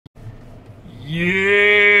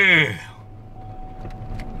Yeah.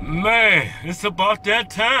 Man, it's about that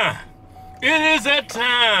time. It is that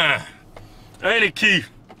time. Ain't it, Keith?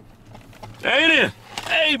 Ain't it?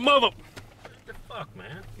 Hey, mother. What the fuck,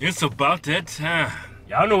 man? It's about that time.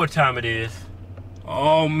 Y'all know what time it is.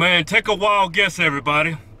 Oh, man, take a wild guess,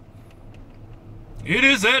 everybody. It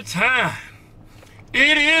is that time.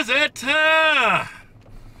 It is that time.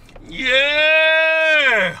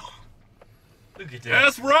 Yeah. Look at that.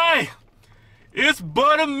 That's right. It's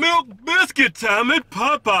Buttermilk Biscuit time at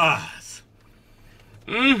Popeyes.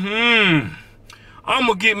 I'm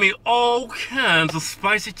gonna get me all kinds of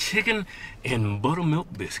spicy chicken and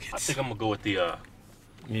buttermilk biscuits. I think I'm gonna go with the,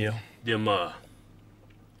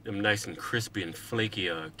 them nice and crispy and flaky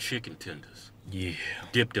chicken tenders. Yeah.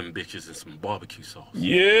 Dip them bitches in some barbecue sauce.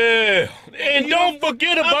 Yeah. And don't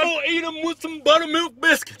forget about... I'm gonna eat them with some buttermilk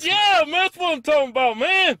biscuits. Yeah, man, that's what I'm talking about,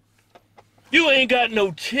 man. You ain't got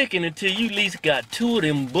no chicken until you at least got 2 of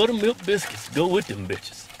them buttermilk biscuits. Go with them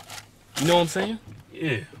bitches. You know what I'm saying?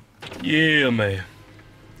 Yeah. Yeah, man.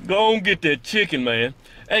 Go on get that chicken, man.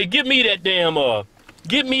 Hey, get me that damn,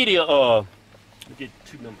 get me the, get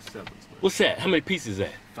 2 number 7s, man. What's that? How many pieces is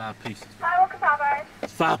that? 5 pieces.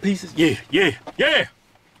 5 pieces? Yeah.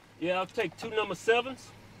 Yeah, I'll take 2 number 7s.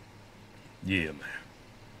 Yeah, man.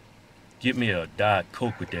 Get me a Diet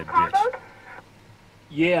Coke with that bitch.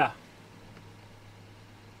 Yeah.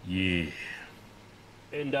 Yeah.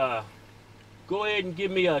 And, go ahead and give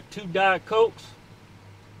me 2 Diet Cokes.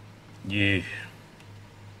 Yeah.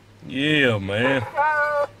 Yeah, man.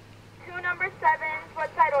 So, 2 number 7s, what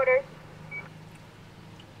side orders?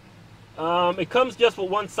 It comes just with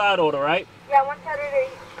 1 side order, right? Yeah, 1 side order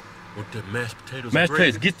each. With the mashed potatoes. Mashed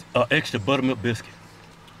potatoes. Get extra buttermilk biscuit.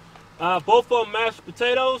 Both of them mashed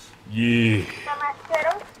potatoes? Yeah. Some mashed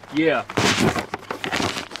potatoes? Yeah.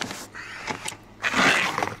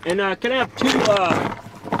 And can I have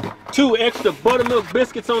 2 extra buttermilk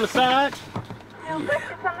biscuits on the side? 2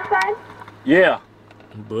 biscuits on the side? Yeah.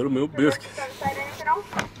 Buttermilk biscuits. On the side, anything else?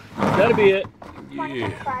 That'll be it. Yeah.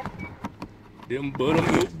 25. Them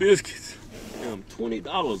buttermilk biscuits. Damn,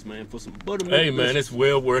 $20, man, for some buttermilk biscuits. Hey, man, it's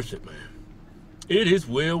well worth it, man. It is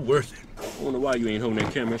well worth it. I wonder why you ain't holding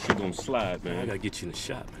that camera. That shit gonna slide, man. I gotta get you in the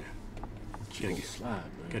shot, man. You gotta get slide,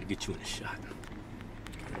 man. Gotta get you in the shot.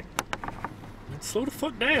 Slow the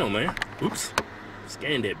fuck down, man. Oops.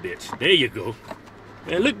 Scan that bitch. There you go.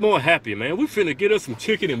 Man, look more happy, man. We finna get us some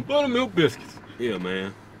chicken and buttermilk biscuits. Yeah,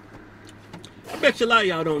 man. I bet you a lot of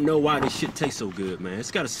y'all don't know why this shit tastes so good, man. It's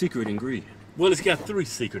got a secret ingredient. Well, it's got 3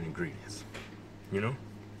 secret ingredients. You know?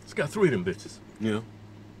 It's got 3 of them bitches. Yeah.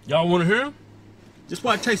 Y'all wanna hear them? Just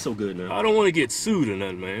why it tastes so good now. I don't wanna get sued or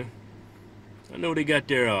nothing, man. I know they got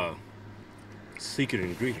their, secret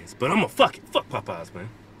ingredients, but I'ma fuck it. Fuck Popeyes, man.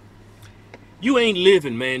 You ain't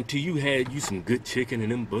living, man, till you had you some good chicken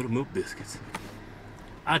and them buttermilk biscuits.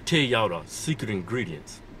 I tell y'all the secret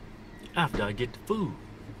ingredients after I get the food.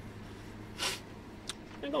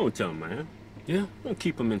 Ain't gonna tell them, man. Yeah? Don't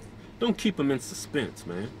keep them in suspense,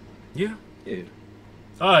 man. Yeah? Yeah.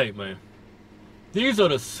 All right, man. These are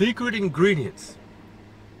the secret ingredients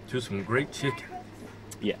to some great chicken.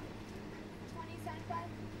 Yeah.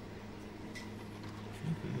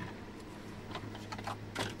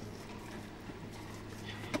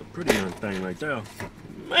 Pretty young thing right there.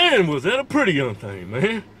 Man, was that a pretty young thing,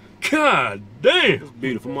 man. God damn. That's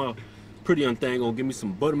beautiful, ma. Pretty young thing gonna give me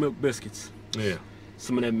some buttermilk biscuits. Yeah.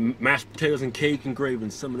 Some of them mashed potatoes and cake and gravy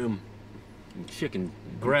and some of them chicken.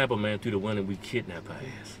 Grab them, man, through the one that we kidnap our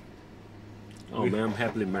ass. Oh, man, I'm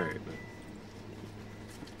happily married,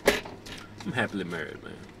 man. I'm happily married,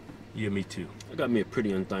 man. Yeah, me too. I got me a pretty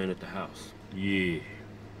young thing at the house. Yeah.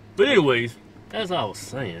 But anyways, as I was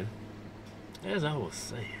saying,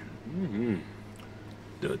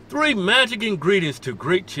 the 3 magic ingredients to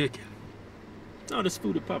great chicken. Oh, this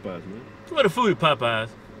food at Popeyes, man. Well, the food at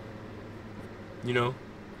Popeyes, you know,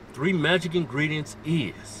 3 magic ingredients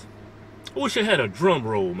is. I wish I had a drum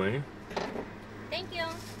roll, man. Thank you.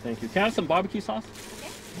 Thank you. Can I have some barbecue sauce?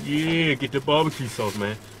 Okay. Yeah, get the barbecue sauce,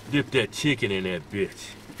 man. Dip that chicken in that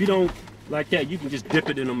bitch. If you don't like that, you can just dip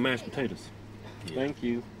it in them mashed potatoes. Yeah. Thank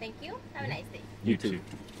you. Thank you. Have a nice day. You too.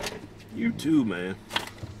 You too, man.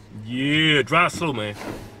 Yeah, drive slow, man.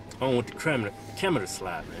 I don't want the camera to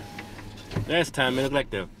slide, man. Last time, man, it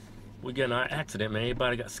looked like we got in an accident, man.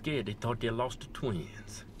 Everybody got scared. They thought they lost the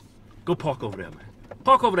twins. Go park over there, man.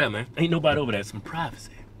 Park over there, man. Ain't nobody over there. Some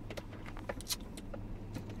privacy.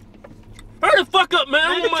 Hurry the fuck up,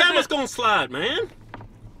 man. The camera's gonna slide, man.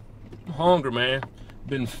 I'm hungry, man.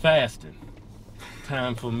 Been fasting.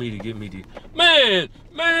 Time for me to get me the... Man.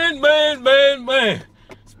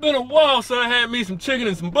 Been a while since I had me some chicken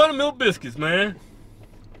and some buttermilk biscuits, man.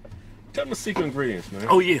 Tell me the secret ingredients, man.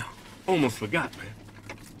 Oh, yeah. Almost forgot,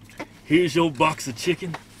 man. Here's your box of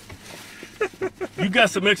chicken. You got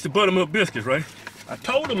some extra buttermilk biscuits, right? I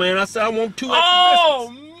told him, man. I said I want 2 extra biscuits.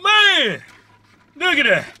 Oh, man! Look at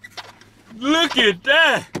that. Look at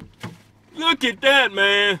that. Look at that,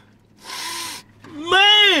 man.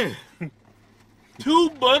 Man! 2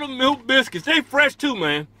 buttermilk biscuits. They fresh, too,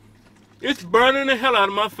 man. It's burning the hell out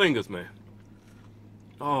of my fingers, man.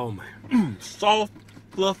 Oh, man. Soft,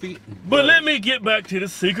 fluffy. But let me get back to the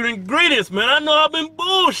secret ingredients, man. I know I've been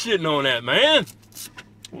bullshitting on that, man.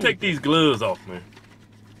 Take these gloves off, man.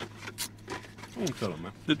 Tell him,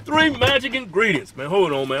 man. The 3 magic ingredients, man.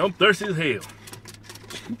 Hold on, man. I'm thirsty as hell.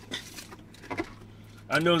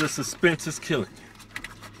 I know the suspense is killing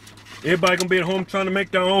you. Everybody gonna be at home trying to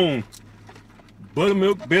make their own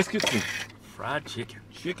buttermilk biscuits and Fried chicken.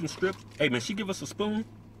 chicken strips. Hey, man, she give us a spoon?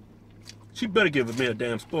 She better give me a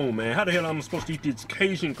damn spoon, man. How the hell am I supposed to eat this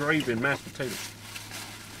Cajun gravy and mashed potatoes?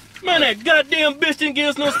 Man, that goddamn bitch didn't give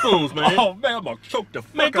us no spoons, man. Oh, man, I'm gonna choke the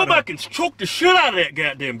fuck Man, out go of her. back and choke the shit out of that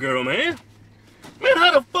goddamn girl, man. Man,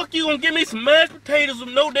 how the fuck you gonna give me some mashed potatoes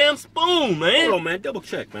with no damn spoon, man? Hold on, man. Double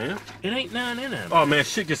check, man. It ain't none in there. Oh, man,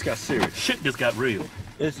 shit just got serious. Shit just got real.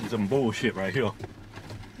 This is some bullshit right here.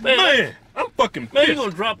 Man, I'm fucking man, pissed. you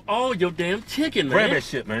gonna drop all your damn chicken, man. Grab that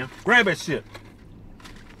shit, man. Grab that shit.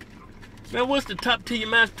 Man, what's the top to your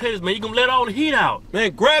mashed potatoes, man? You gonna let all the heat out.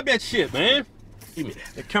 Man, grab that shit, man. Give me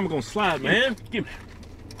that. That camera gonna slide, man. Give me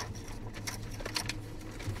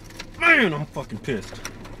Man, I'm fucking pissed.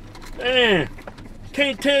 that. Man,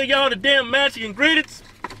 can't tell y'all the damn magic ingredients.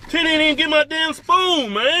 Till they didn't even get my damn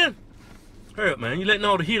spoon, man. Hurry up, man. You letting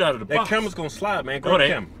all the heat out of the That box. camera's gonna slide, man. Oh, Grab the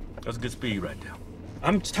that. camera. That's good speed right there.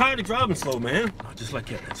 I'm tired of driving slow, man. Oh, just like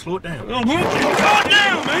that, man. Slow it down. Slow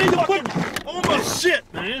down, man. You put on my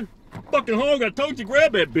shit, man. Fucking hog, I told you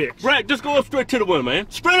grab that bitch. Right, just go up straight to the window, man.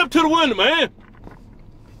 Straight up to the window, man.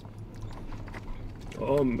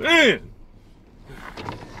 Oh, man.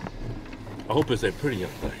 I hope it's that pretty young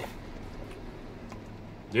thing.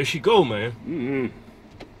 There she go, man.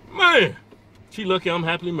 Man, she lucky I'm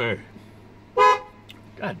happily married.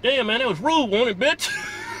 God damn, man, that was rude, wasn't it, bitch?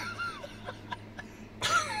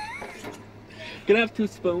 Can I have 2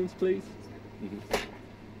 spoons, please?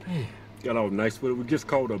 Man. Got all nice with it. We just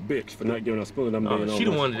called her a bitch for not giving us spoon. I'm being She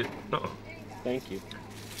the honest. one that. Thank you.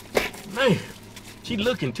 Man, she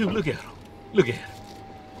looking too. Look at her. Look at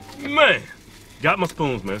her. Man, got my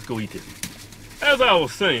spoons, man. Let's go eat this. As I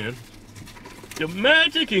was saying, the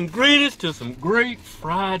magic ingredients to some great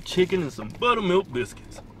fried chicken and some buttermilk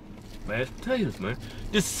biscuits. Mashed potatoes, man.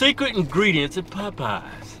 The secret ingredients at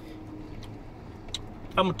Popeyes.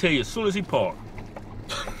 I'm gonna tell you as soon as he parked.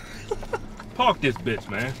 Park this bitch,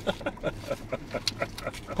 man.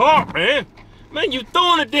 Park, man. Man, you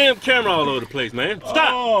throwing the damn camera all over the place, man. Stop.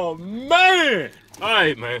 Oh, man. All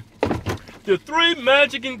right, man. The 3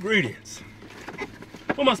 magic ingredients.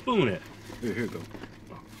 Where my spoon at? Here you go.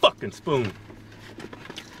 Fucking spoon.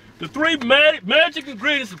 The 3 magic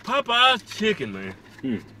ingredients of Popeye's chicken, man.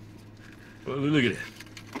 Well, look at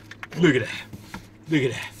that. Look at that. Look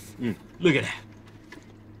at that. Look at that.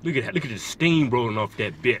 Look at that. Look at the steam rolling off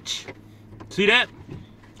that bitch. See that?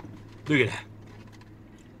 Look at that.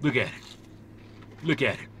 Look at it. Look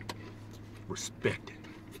at it. Respect it.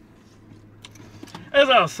 As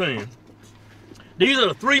I was saying, these are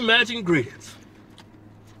the 3 magic ingredients.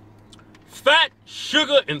 Fat,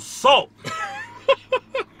 sugar, and salt.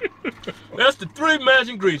 That's the 3 magic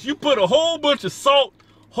ingredients. You put a whole bunch of salt,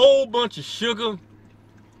 whole bunch of sugar,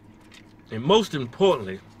 and most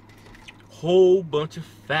importantly, whole bunch of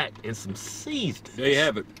fat and some seasoning. There you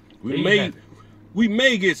have it. There you have it. We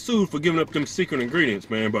may get sued for giving up them secret ingredients,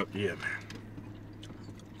 man, but Yeah, man.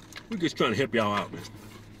 we're just trying to help y'all out, man.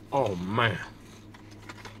 Oh, man.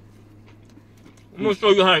 I'm gonna show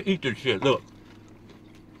you how to eat this shit. Look.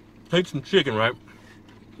 Take some chicken, right?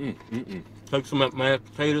 Take some mashed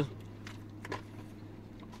potatoes.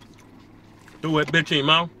 Throw that bitch in your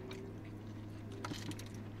mouth.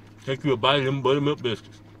 Take you a bite of them buttermilk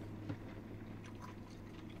biscuits.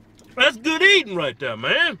 That's good eating right there,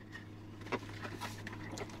 man.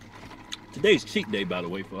 Today's cheat day, by the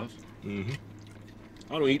way, for us. I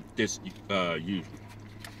don't eat this usually.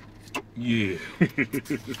 Yeah.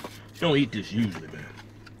 Don't eat this usually, man.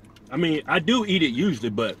 I mean, I do eat it usually,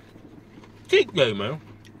 but Cheat day, man.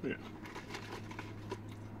 yeah.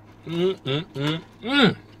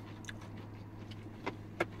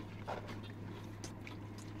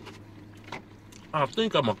 I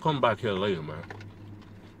think I'm gonna come back here later, man.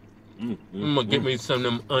 I'm gonna get me some of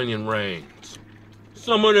them onion rings.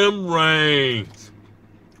 Some of them rings.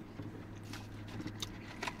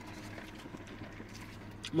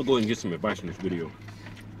 I'm gonna go ahead and get some advice in this video.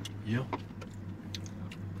 Yeah.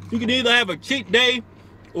 You can either have a cheat day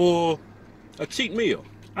or a cheat meal.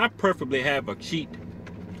 I preferably have a cheat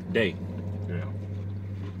day. Yeah.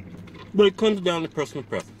 But it comes down to personal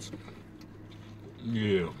preference.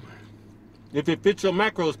 Yeah. If it fits your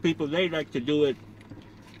macros, people, they like to do it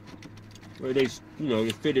where they, they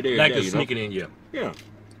fit it every like day. to sneak it in, yeah. Yeah.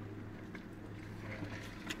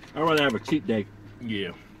 I'd rather have a cheat day.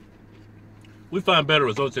 Yeah. We find better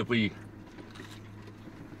results if we...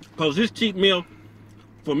 Because this cheat meal,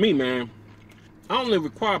 for me, man, I only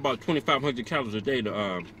require about 2,500 calories a day to,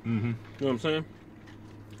 you know what I'm saying?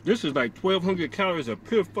 This is like 1,200 calories of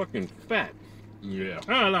pure fucking fat. Yeah. I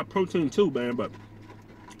got a lot of protein too, man, but...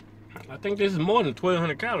 I think this is more than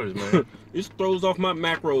 1,200 calories, man. This throws off my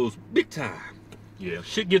macros big time. Yeah,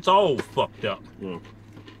 shit gets all fucked up. Yeah.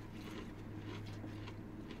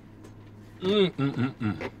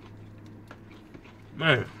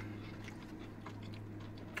 Man.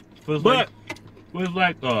 Feels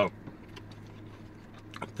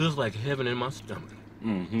like heaven in my stomach.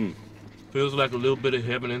 Feels like a little bit of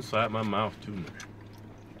heaven inside my mouth too, man.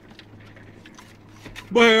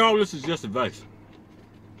 But hey, all this is just advice.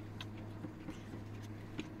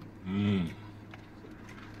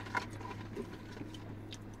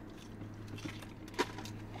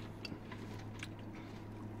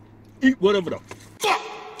 Eat whatever the fuck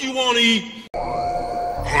you want to eat.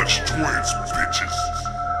 Hodgetwins, bitches.